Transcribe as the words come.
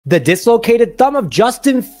The dislocated thumb of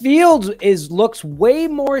Justin Fields looks way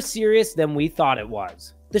more serious than we thought it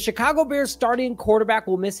was. The Chicago Bears starting quarterback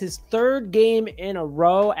will miss his third game in a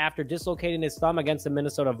row after dislocating his thumb against the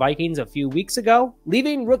Minnesota Vikings a few weeks ago,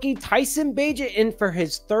 leaving rookie Tyson Bagent in for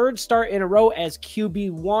his third start in a row as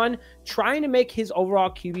QB1, trying to make his overall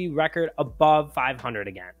QB record above 500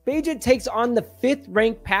 again. Bagent takes on the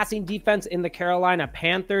 5th-ranked passing defense in the Carolina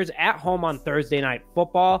Panthers at home on Thursday Night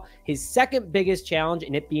Football, his second biggest challenge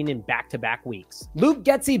in it being in back-to-back weeks. Luke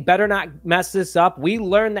Getsy better not mess this up. We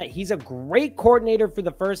learned that he's a great coordinator for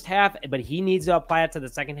the first half, but he needs to apply it to the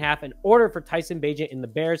second half in order for Tyson Bagent and the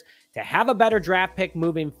Bears to have a better draft pick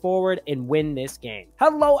moving forward and win this game.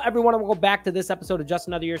 Hello, everyone, and welcome back to this episode of Just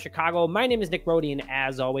Another Year Chicago. My name is Nick Brody, and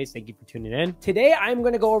as always, thank you for tuning in. Today, I'm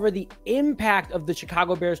going to go over the impact of the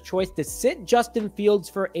Chicago Bears' choice to sit Justin Fields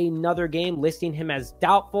for another game, listing him as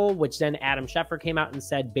doubtful, which then Adam Schefter came out and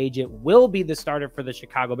said Bagent will be the starter for the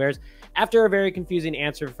Chicago Bears after a very confusing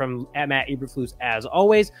answer from Matt Eberflus, as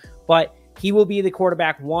always, but he will be the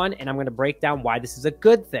quarterback one, and I'm going to break down why this is a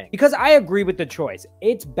good thing. Because I agree with the choice.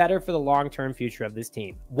 It's better for the long-term future of this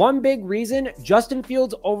team. One big reason, Justin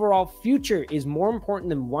Fields' overall future is more important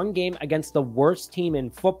than one game against the worst team in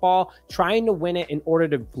football, trying to win it in order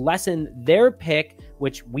to lessen their pick,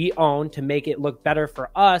 which we own, to make it look better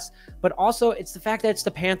for us. But also, it's the fact that it's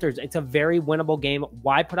the Panthers. It's a very winnable game.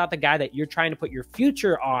 Why put out the guy that you're trying to put your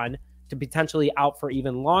future on to potentially out for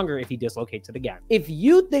even longer if he dislocates it again? If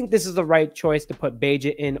you think this is the right choice to put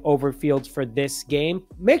Bagent in over Fields for this game,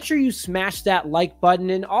 make sure you smash that like button.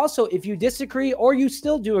 And also, if you disagree or you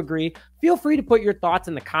still do agree, feel free to put your thoughts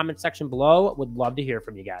in the comment section below. Would love to hear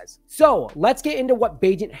from you guys. So let's get into what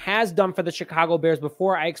Bagent has done for the Chicago Bears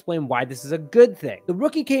before I explain why this is a good thing. The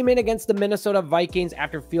rookie came in against the Minnesota Vikings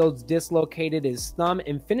after Fields dislocated his thumb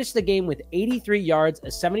and finished the game with 83 yards, a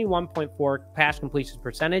 71.4 pass completion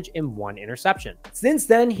percentage, and 1 interception. Since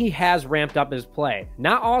then, he has ramped up his play.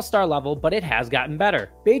 Not all-star level, but it has gotten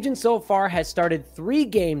better. Bagent so far has started 3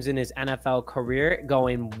 games in his NFL career,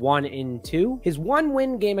 going 1-2. His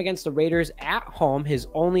 1-win game against the Raiders at home, his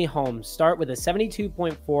only home start, with a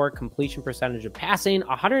 72.4 completion percentage of passing,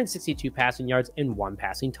 162 passing yards, and 1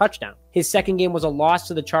 passing touchdown. His second game was a loss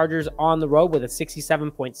to the Chargers on the road with a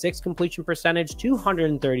 67.6 completion percentage,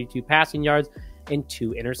 232 passing yards, and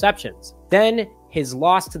 2 interceptions. Then his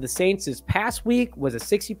loss to the Saints this past week was a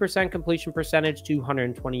 60% completion percentage,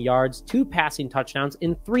 220 yards, 2 passing touchdowns,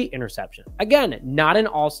 and 3 interceptions. Again, not an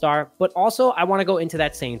all-star, but also I want to go into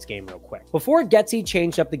that Saints game real quick. Before Getsy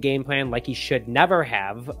changed up the game plan like he should never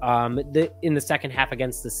have in the second half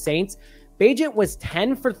against the Saints, Bagent was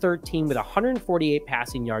 10 for 13 with 148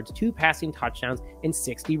 passing yards, 2 passing touchdowns, and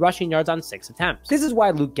 60 rushing yards on 6 attempts. This is why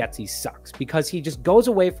Luke Getsy sucks, because he just goes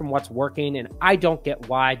away from what's working, and I don't get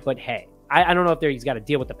why, but hey, I don't know if he's got to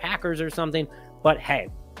deal with the Packers or something, but hey,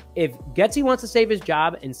 if Getsy wants to save his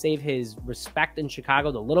job and save his respect in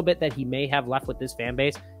Chicago, the little bit that he may have left with this fan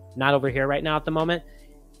base, not over here right now at the moment,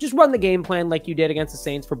 just run the game plan like you did against the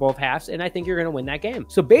Saints for both halves, and I think you're going to win that game.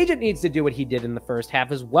 So Bagent needs to do what he did in the first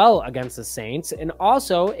half as well against the Saints. And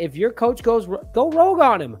also, if your coach go rogue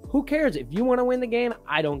on him, who cares? If you want to win the game,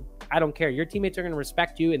 I don't care. Your teammates are going to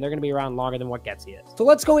respect you, and they're going to be around longer than what Getsy is. So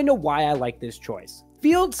let's go into why I like this choice.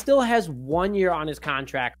 Fields still has 1 year on his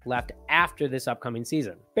contract left after this upcoming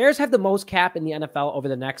season. Bears have the most cap in the NFL over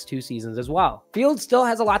the next 2 seasons as well. Fields still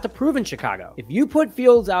has a lot to prove in Chicago. If you put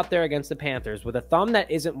Fields out there against the Panthers with a thumb that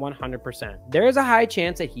isn't 100%, there is a high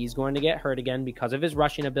chance that he's going to get hurt again because of his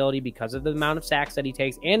rushing ability, because of the amount of sacks that he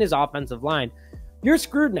takes, and his offensive line. You're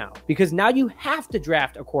screwed now, because now you have to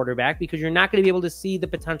draft a quarterback because you're not going to be able to see the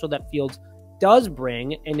potential that Fields does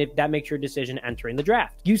bring, and if that makes your decision entering the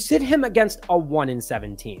draft. You sit him against a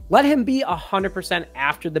 1-7 team. Let him be 100%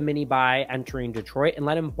 after the mini bye entering Detroit, and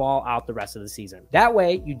let him ball out the rest of the season. That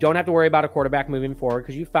way, you don't have to worry about a quarterback moving forward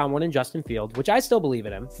because you found one in Justin Fields, which I still believe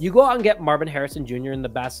in him. You go out and get Marvin Harrison Jr. in the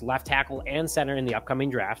best left tackle and center in the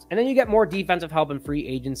upcoming draft, and then you get more defensive help in free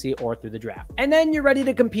agency or through the draft. And then you're ready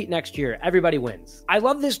to compete next year. Everybody wins. I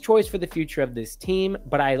love this choice for the future of this team,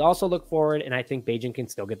 but I also look forward, and I think Bagent can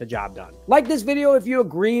still get the job done. Like this video if you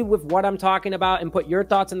agree with what I'm talking about, and put your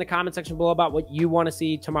thoughts in the comment section below about what you want to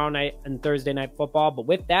see tomorrow night and Thursday Night Football. But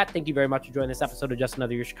with that, thank you very much for joining this episode of Just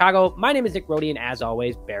Another Year Chicago. My name is Nick Brody, and as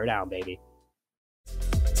always, bear down, baby.